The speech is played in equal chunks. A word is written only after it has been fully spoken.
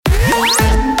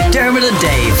Dermot and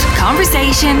Dave.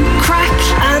 Conversation, crack,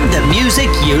 And the music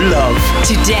you love.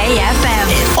 Today FM.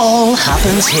 It all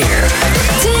happens here.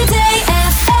 Today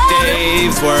FM.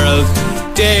 Dave's World,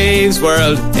 Dave's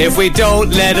World. If we don't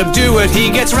let him do it,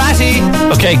 he gets ratty.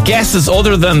 Okay, guesses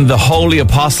other than the Holy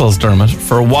Apostles, Dermot,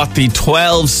 for what the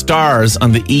 12 stars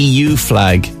on the EU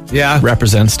flag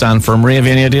represent, stand for. Maria, have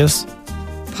you any ideas?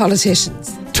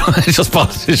 Politicians Just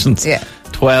politicians. Yeah.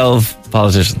 12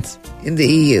 politicians. in the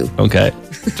EU. Okay.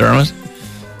 Dermot?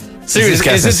 Serious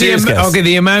guesses. Serious guess. Okay,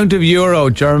 the amount of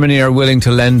euro Germany are willing to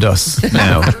lend us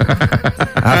now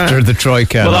after the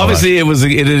Troika. Well, obviously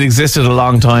it had existed a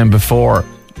long time before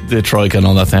the Troika and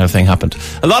all that kind of thing happened.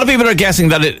 A lot of people are guessing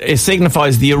that it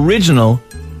signifies the original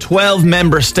 12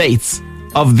 member states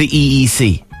of the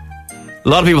EEC. A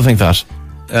lot of people think that.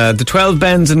 the 12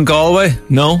 bends in Galway.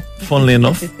 No, funnily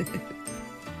enough.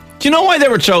 Do you know why they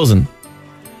were chosen?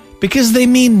 Because they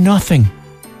mean nothing.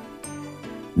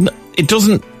 It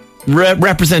doesn't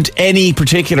represent any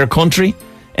particular country,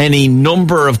 any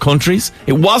number of countries.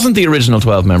 It wasn't the original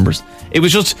 12 members. It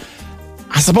was just,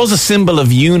 I suppose, a symbol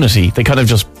of unity. They kind of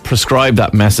just prescribed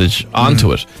that message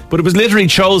onto it. But it was literally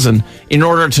chosen in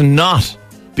order to not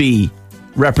be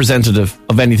representative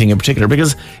of anything in particular.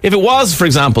 Because if it was, for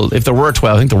example, if there were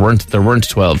 12, I think there weren't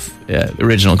 12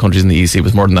 original countries in the EC, it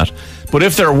was more than that. But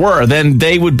if there were, then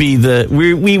they would be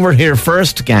we were here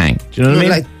first gang. Do you know what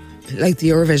I mean? Like the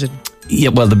Eurovision. Yeah,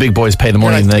 well, the big boys pay the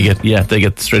money and they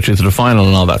get straight through to the final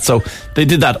and all that. So they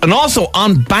did that. And also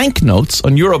on banknotes,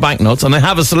 on Euro banknotes, and I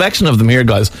have a selection of them here,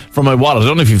 guys, from my wallet. I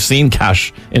don't know if you've seen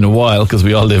cash in a while because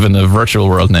we all live in a virtual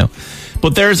world now.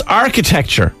 But there's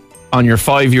architecture on your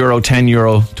 €5,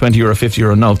 €10, €20,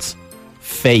 €50 notes.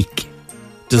 Fake.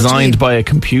 Designed by a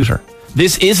computer.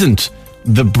 This isn't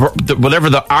the whatever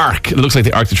the Arc. It looks like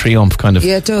the Arc de Triomphe kind of.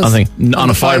 Yeah, it does. On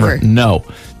a fiver. No.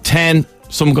 10,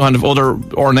 some kind of other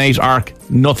ornate arc.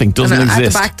 Nothing. Doesn't exist. At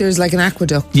the back there's like an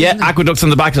aqueduct. Yeah, aqueducts on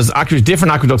the back. There's actually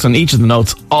different aqueducts on each of the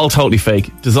notes. All totally fake.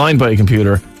 Designed by a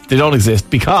computer. They don't exist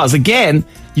because, again,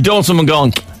 you don't want someone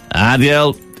going,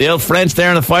 the old French there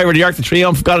in the fiver, the Arc de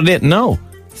Triomphe got it in. No.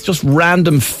 It's just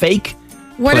random fake.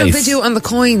 Why don't they do it on the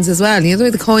coins as well? You know the way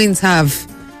the coins have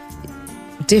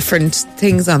different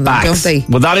things on them, don't they?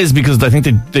 Well, that is because I think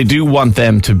they do want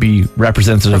them to be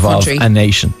representative of a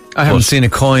nation. I haven't seen a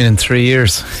coin in 3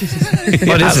 years.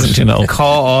 What is it? You know,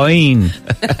 coin.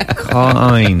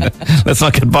 Coin. Let's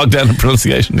not get bogged down in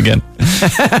pronunciation again.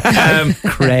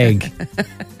 Craig.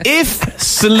 If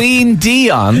Celine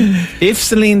Dion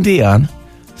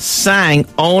sang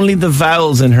only the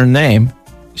vowels in her name,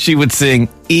 she would sing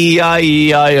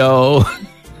E-I-E-I-O.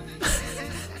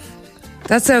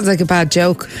 That sounds like a bad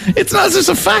joke. It's not, it's just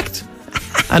a fact.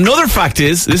 Another fact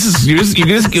is, you're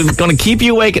going to keep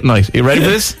you awake at night. Are you ready for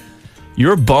this?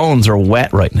 Your bones are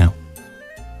wet right now.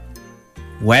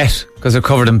 Wet? Because they're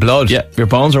covered in blood. Yeah, your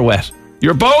bones are wet.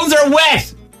 Your bones are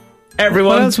wet!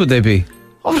 Everyone. What else would they be?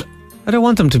 I don't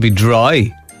want them to be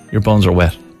dry. Your bones are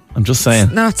wet. I'm just saying.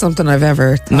 It's not something I've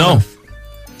ever thought of.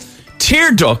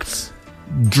 Tear ducts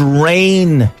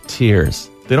drain tears.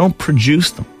 They don't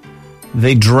produce them.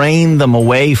 They drain them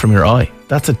away from your eye.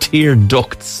 That's a tear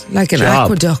duct's like an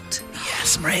job. Aqueduct.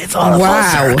 Yes, Maria, it's all a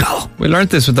full circle. We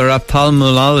learnt this with our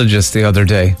ophthalmologist the other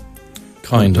day.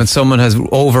 When someone has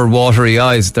over watery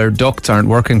eyes, their ducts aren't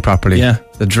working properly. Yeah.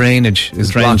 The drainage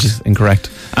is blocked. Is incorrect.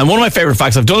 And one of my favourite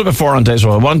facts, I've done it before on Days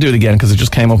Roll, I want to do it again because it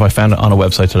just came up, I found it on a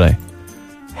website today.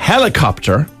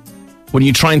 Helicopter, when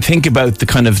you try and think about the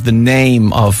kind of the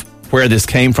name of where this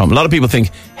came from, a lot of people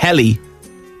think heli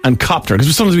and copter,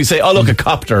 because sometimes we say, oh look, a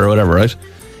copter or whatever, right?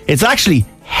 It's actually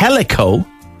helico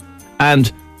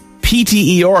and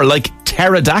PTER, like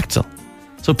pterodactyl.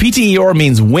 So PTER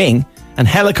means wing and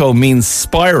helico means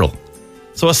spiral.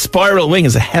 So a spiral wing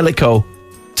is a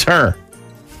helicopter.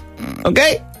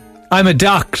 Okay? I'm a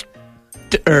doctor.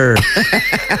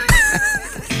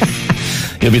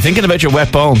 You'll be thinking about your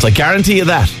wet bones. I guarantee you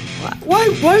that. Why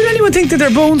would anyone think that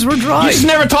their bones were dry? You just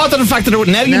never thought that the fact that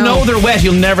now you know they're wet,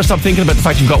 you'll never stop thinking about the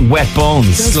fact you've got wet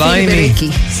bones.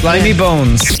 Slimy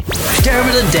bones.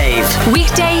 Dermot and Dave.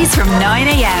 Weekdays from 9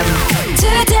 a.m.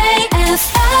 Today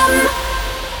FM.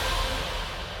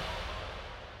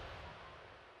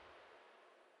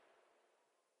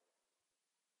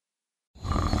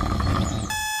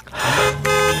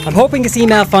 I'm hoping this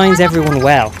email finds everyone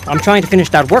well. I'm trying to finish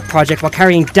that work project while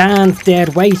carrying Dan's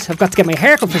dead weight. I've got to get my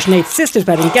hair cut for Sinead's sister's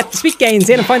wedding, get the sweet gains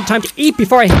in and find the time to eat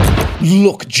before I...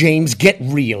 Look, James, get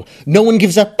real. No one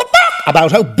gives a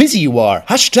about how busy you are.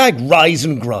 #rise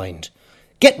and grind.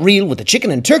 Get real with the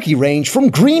chicken and turkey range from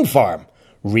Green Farm.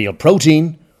 Real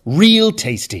protein, real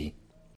tasty.